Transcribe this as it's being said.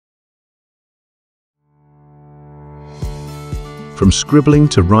from scribbling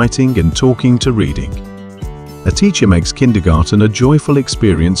to writing and talking to reading. A teacher makes kindergarten a joyful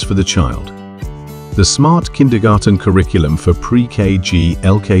experience for the child. The Smart Kindergarten curriculum for pre-KG,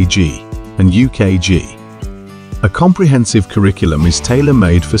 LKG, and UKG. A comprehensive curriculum is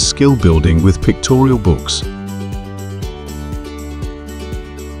tailor-made for skill building with pictorial books,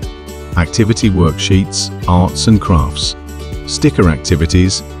 activity worksheets, arts and crafts, sticker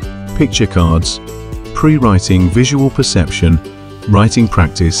activities, picture cards, pre-writing, visual perception, writing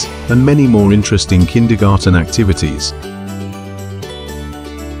practice, and many more interesting kindergarten activities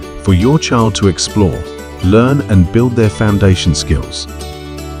for your child to explore, learn and build their foundation skills.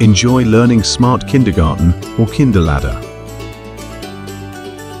 Enjoy learning Smart Kindergarten or Kinderladder.